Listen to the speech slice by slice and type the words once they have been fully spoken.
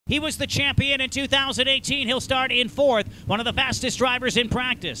He was the champion in 2018. He'll start in fourth, one of the fastest drivers in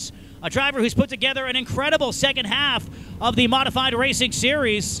practice. A driver who's put together an incredible second half of the Modified Racing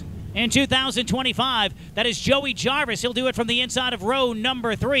Series in 2025. That is Joey Jarvis. He'll do it from the inside of row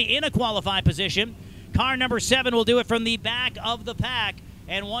number 3 in a qualified position. Car number 7 will do it from the back of the pack.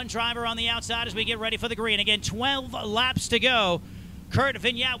 And one driver on the outside as we get ready for the green. Again, 12 laps to go. Kurt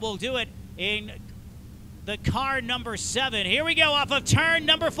Vignette will do it in the car number 7. Here we go off of turn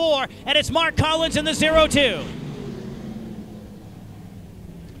number 4, and it's Mark Collins in the 0-2.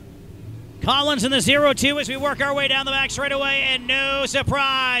 Collins in the 0-2 as we work our way down the back straightaway, and no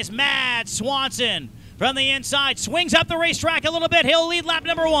surprise, Matt Swanson from the inside swings up the racetrack a little bit. He'll lead lap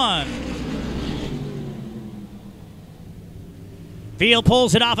number 1. Field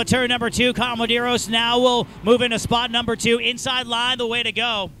pulls it off of turn number 2. Kyle Medeiros now will move into spot number 2. Inside line, the way to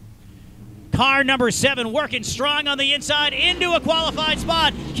go. Car number 7 working strong on the inside into a qualified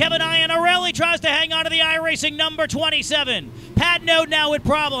spot. Kevin Iannarelli tries to hang on to the iRacing number 27. Pat Node now with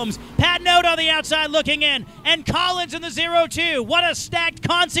problems. Pat Node on the outside looking in. And Collins in the 0-2. What a stacked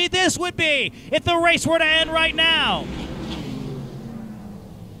consi this would be if the race were to end right now.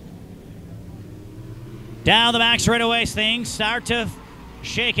 Down the back straightaway, things start to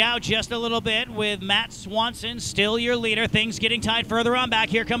shake out just a little bit with Matt Swanson still your leader. Things getting tight further on back.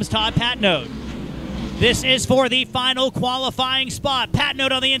 Here comes Todd Patnode. This is for the final qualifying spot.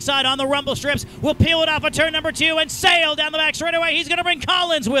 Patnode on the inside on the rumble strips. Will peel it off of turn number 2 and sail down the back straightaway. He's going to bring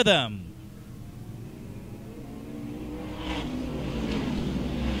Collins with him.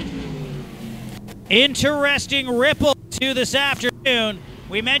 Interesting ripple to this afternoon.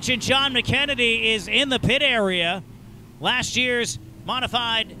 We mentioned John McKennedy is in the pit area. Last year's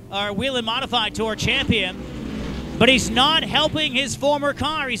Whelen Modified Tour champion. But he's not helping his former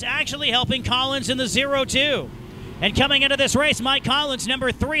car. He's actually helping Collins in the 0-2. And coming into this race, Mike Collins,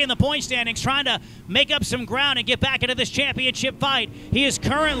 number 3 in the point standings, trying to make up some ground and get back into this championship fight. He is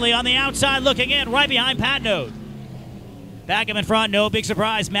currently on the outside looking in, right behind Patnode. Back him in front, no big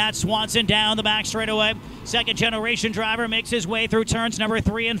surprise. Matt Swanson down the back straightaway. Second generation driver makes his way through turns number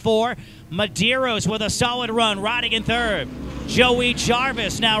 3 and 4. Medeiros with a solid run, riding in third. Joey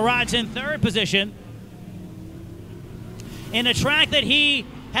Jarvis now rides in third position in a track that he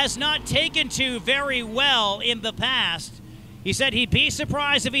has not taken to very well in the past. He said he'd be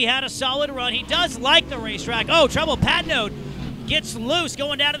surprised if he had a solid run. He does like the racetrack. Oh, trouble. Patnode gets loose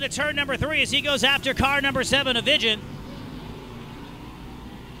going down into turn number 3 as he goes after car number 7, a Vigent.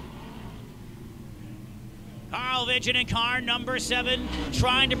 Carl Vigent in car number 7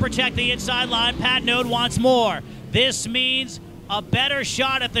 trying to protect the inside line. Patnode wants more. This means a better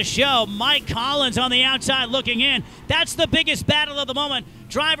shot at the show. Mike Collins on the outside looking in. That's the biggest battle of the moment.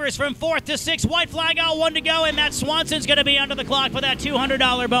 Drivers from 4th to 6th. White flag out, 1 to go, and Matt Swanson's going to be under the clock for that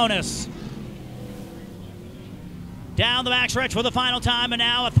 $200 bonus. Down the backstretch for the final time, and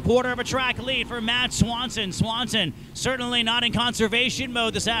now a quarter of a track lead for Matt Swanson. Swanson certainly not in conservation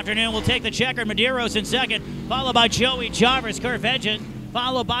mode this afternoon. Will take the checker. Medeiros in second, followed by Joey Jarvis, Kurt Vigent,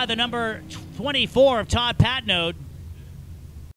 followed by the number 24 of Todd Patnode.